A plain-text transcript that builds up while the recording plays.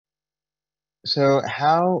So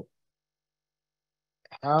how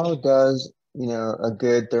does, a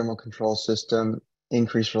good thermal control system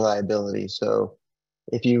increase reliability? So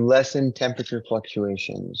if you lessen temperature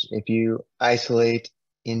fluctuations, if you isolate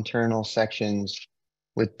internal sections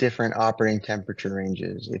with different operating temperature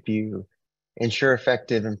ranges, if you ensure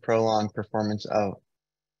effective and prolonged performance of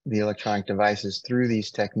the electronic devices through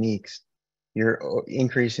these techniques, you're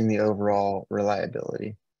increasing the overall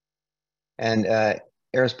reliability. And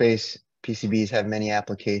aerospace PCBs have many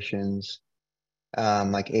applications,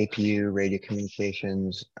 like APU, radio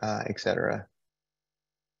communications, etc.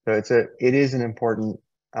 So it is an important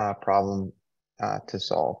problem to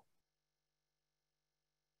solve.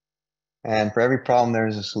 And for every problem, there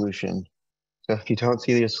is a solution. So if you don't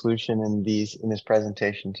see the solution in this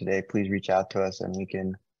presentation today, please reach out to us and we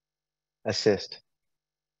can assist.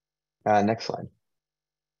 Next slide.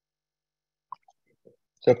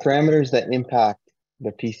 So parameters that impact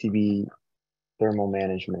the PCB thermal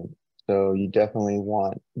management. So you definitely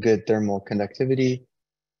want good thermal conductivity.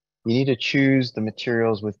 You need to choose the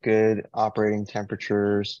materials with good operating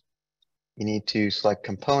temperatures. You need to select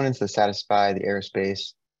components that satisfy the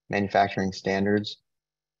aerospace manufacturing standards.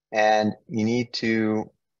 And you need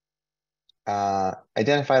to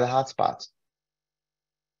identify the hotspots.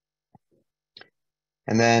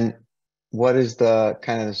 And then what is the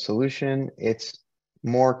kind of the solution? It's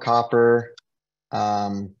more copper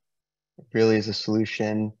really is a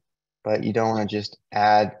solution, but you don't want to just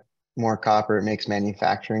add more copper. It makes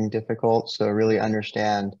manufacturing difficult. So really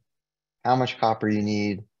understand how much copper you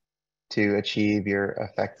need to achieve your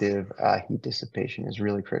effective heat dissipation is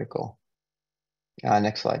really critical.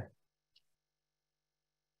 Next slide.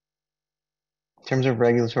 In terms of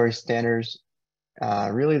regulatory standards,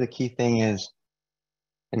 really the key thing is,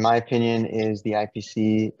 in my opinion, is the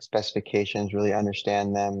IPC specifications, really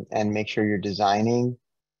understand them and make sure you're designing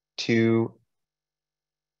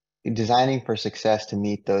for success to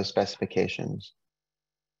meet those specifications.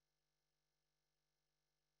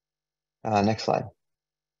 Next slide.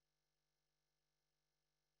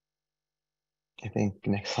 I think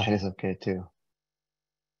next slide is okay too.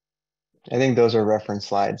 I think those are reference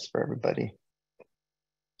slides for everybody.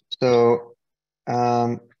 So,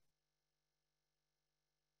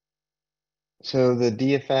 so the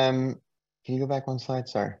DFM, can you go back one slide?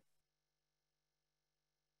 Sorry.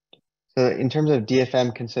 So in terms of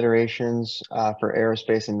DFM considerations for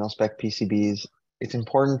aerospace and mil-spec PCBs, it's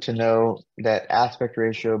important to know that aspect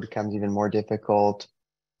ratio becomes even more difficult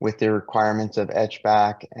with the requirements of etch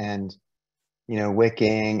back and,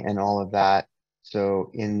 wicking and all of that. So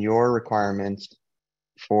in your requirements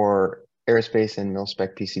for aerospace and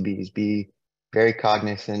mil-spec PCBs, be very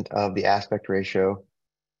cognizant of the aspect ratio.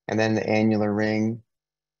 And then the annular ring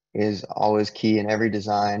is always key in every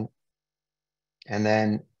design. And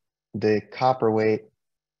then the copper weight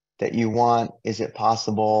that you want, is it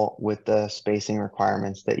possible with the spacing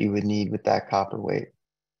requirements that you would need with that copper weight?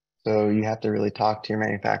 So you have to really talk to your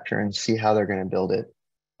manufacturer and see how they're going to build it.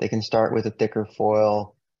 They can start with a thicker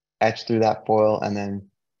foil, etch through that foil, and then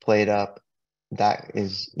plate up. That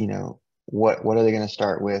is, what are they going to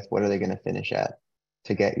start with? What are they going to finish at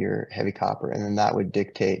to get your heavy copper? And then that would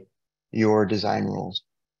dictate your design rules.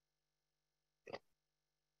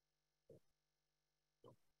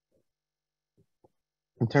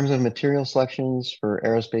 In terms of material selections for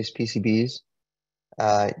aerospace PCBs,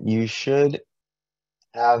 you should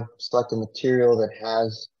have selected material that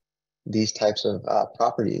has these types of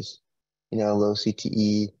properties, low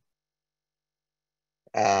CTE,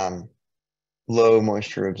 low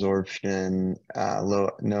moisture absorption, no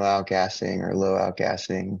outgassing or low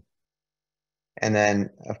outgassing, and then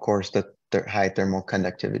of course the high thermal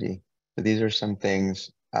conductivity. So these are some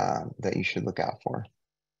things that you should look out for.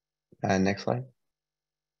 Next slide.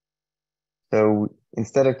 So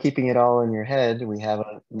instead of keeping it all in your head, we have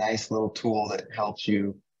a nice little tool that helps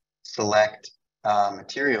you select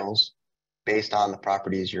materials based on the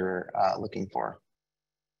properties you're looking for.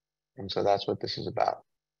 And so that's what this is about.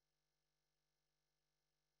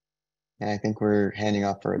 And I think we're handing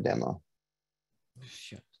off for a demo.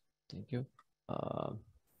 Sure, thank you.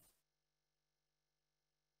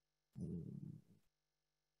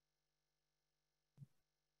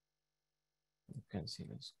 You can see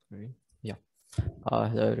the screen. Yeah.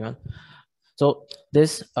 Hello everyone. So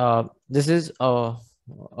this is a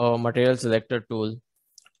material selector tool.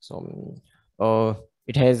 So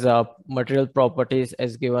it has material properties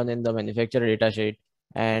as given in the manufacturer datasheet,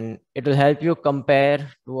 and it will help you compare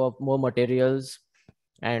to more materials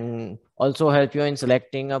and also help you in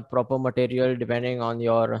selecting a proper material depending on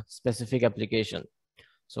your specific application.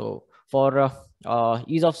 So for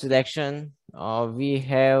ease of selection, we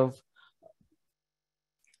have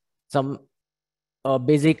some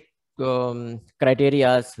basic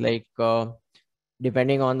criteria, like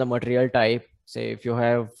depending on the material type. Say if you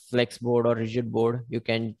have flex board or rigid board, you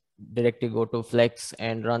can directly go to flex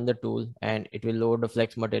and run the tool, and it will load the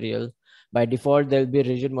flex material. By default there will be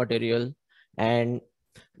rigid material, and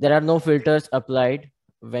there are no filters applied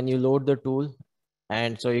when you load the tool.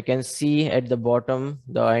 And so you can see at the bottom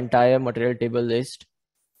the entire material table list.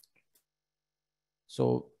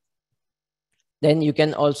 So then you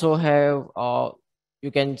can also have you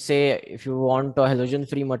can say if you want a halogen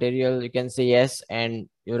free material, you can say yes, and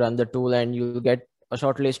you run the tool and you'll get a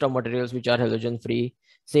short list of materials which are halogen free.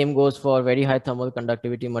 Same goes for very high thermal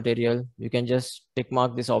conductivity material. You can just tick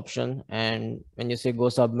mark this option, and when you say go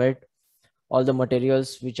submit, all the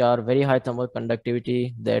materials which are very high thermal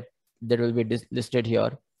conductivity that will be listed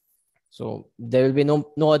here. So there will be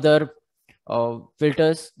no other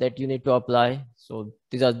filters that you need to apply. So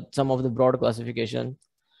these are some of the broad classification.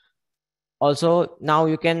 Also, now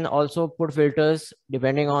you can also put filters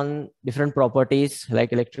depending on different properties,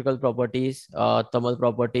 like electrical properties, thermal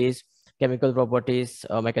properties, chemical properties,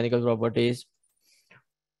 mechanical properties.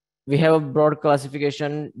 We have a broad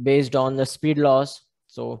classification based on the speed loss.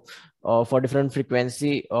 So for different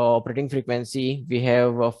frequency, operating frequency, we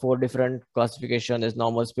have 4 different classification. There's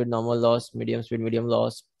normal speed, normal loss, medium speed, medium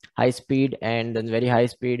loss, high speed, and then very high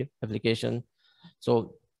speed application.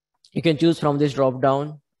 So you can choose from this drop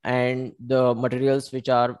down, and the materials which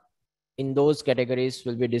are in those categories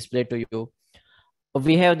will be displayed to you.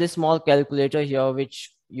 We have this small calculator here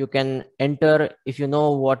which you can enter if you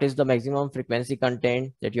know what is the maximum frequency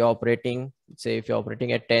content that you're operating. Say if you're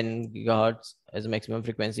operating at 10 gigahertz as a maximum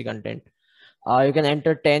frequency content, you can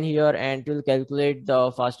enter 10 here, and it will calculate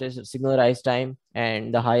the fastest signal rise time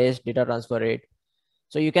and the highest data transfer rate.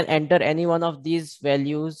 So you can enter any one of these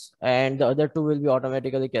values, and the other two will be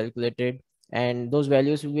automatically calculated, and those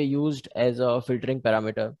values will be used as a filtering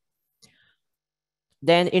parameter.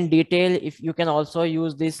 Then in detail, if you can also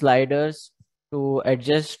use these sliders to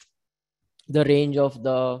adjust the range of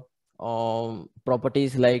the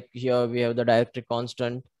properties. Like here we have the dielectric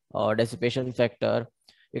constant or dissipation factor.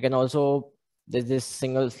 You can also, there's this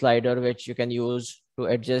single slider which you can use to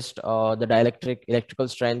adjust the dielectric electrical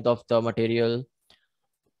strength of the material.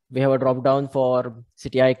 We have a drop down for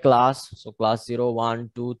CTI class, so class 0,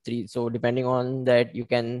 1, 2, 3. So depending on that, you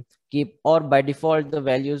can keep, or by default the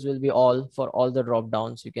values will be all for all the drop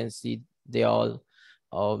downs. You can see they all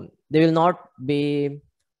they will not be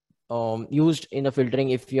used in a filtering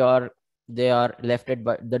if they are left at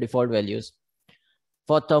by the default values.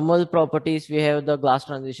 For thermal properties, we have the glass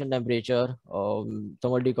transition temperature,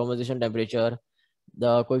 thermal decomposition temperature,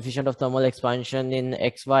 the coefficient of thermal expansion in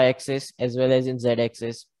XY axis as well as in Z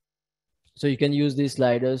axis. So you can use these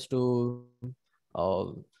sliders to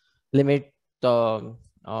limit the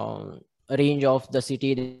range of the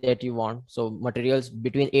CT that you want. So materials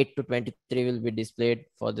between 8 to 23 will be displayed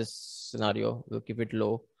for this scenario. We'll keep it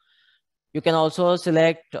low. You can also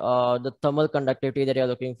select the thermal conductivity that you're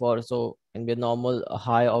looking for. So in the normal,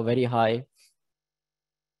 high, or very high.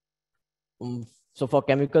 So for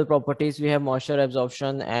chemical properties, we have moisture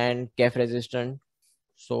absorption and CAF resistant.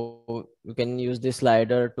 So you can use this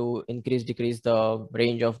slider to increase, decrease the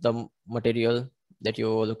range of the material that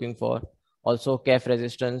you're looking for. Also CAF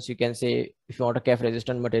resistance, you can say if you want a CAF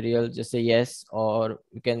resistant material, just say yes, or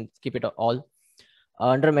you can keep it all.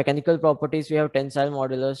 Under mechanical properties, we have tensile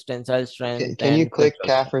modulus, tensile strength, Can you and click flexural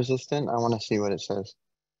calf strength. resistant? I want to see what it says.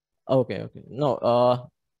 Okay, okay. No,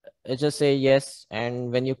 just say yes,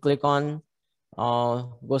 and when you click on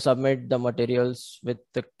go submit the materials with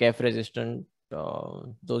the CAF resistant,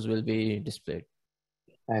 those will be displayed.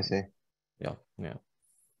 I see. Yeah, yeah.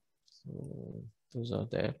 So those are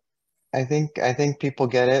there. I think people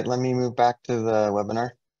get it. Let me move back to the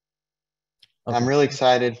webinar. Okay. I'm really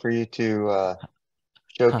excited for you to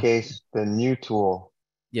showcase the new tool.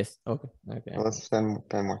 Yes. Okay. Okay. So let's spend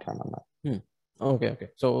more time on that. Okay. Okay.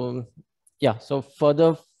 So yeah. So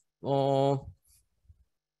further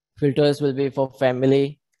filters will be for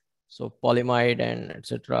family, so polyamide and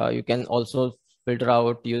etc. You can also filter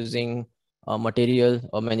out using material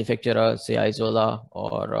or manufacturer, say Isola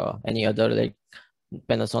or any other like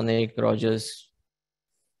Panasonic, Rogers.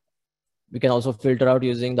 We can also filter out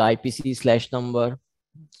using the IPC slash number.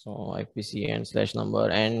 So IPC and slash number,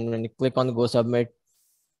 and when you click on go submit,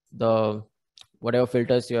 the whatever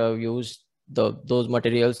filters you have used, those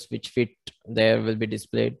materials which fit there will be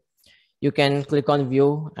displayed. You can click on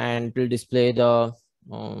view and it will display the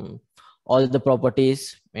all the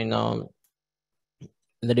properties in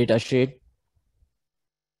the data sheet.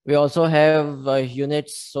 We also have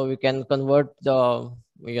units, so we can convert the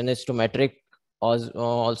units to metric.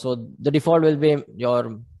 Also the default will be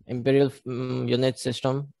your imperial unit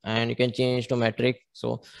system, and you can change to metric.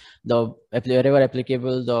 So wherever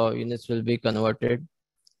applicable, the units will be converted.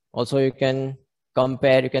 Also, you can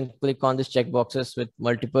compare. You can click on these checkboxes with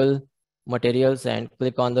multiple materials and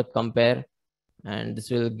click on the compare, and this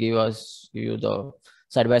will give you the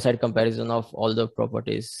side-by-side comparison of all the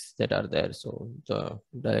properties that are there. So the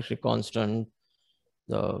electric constant,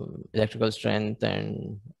 the electrical strength,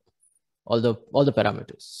 and all the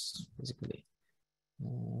parameters basically.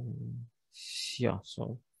 Yeah,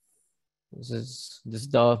 so this is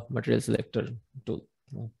the material selector tool.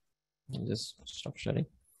 I'll just stop sharing.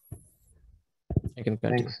 I can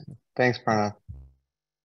continue. Thanks, Pranav.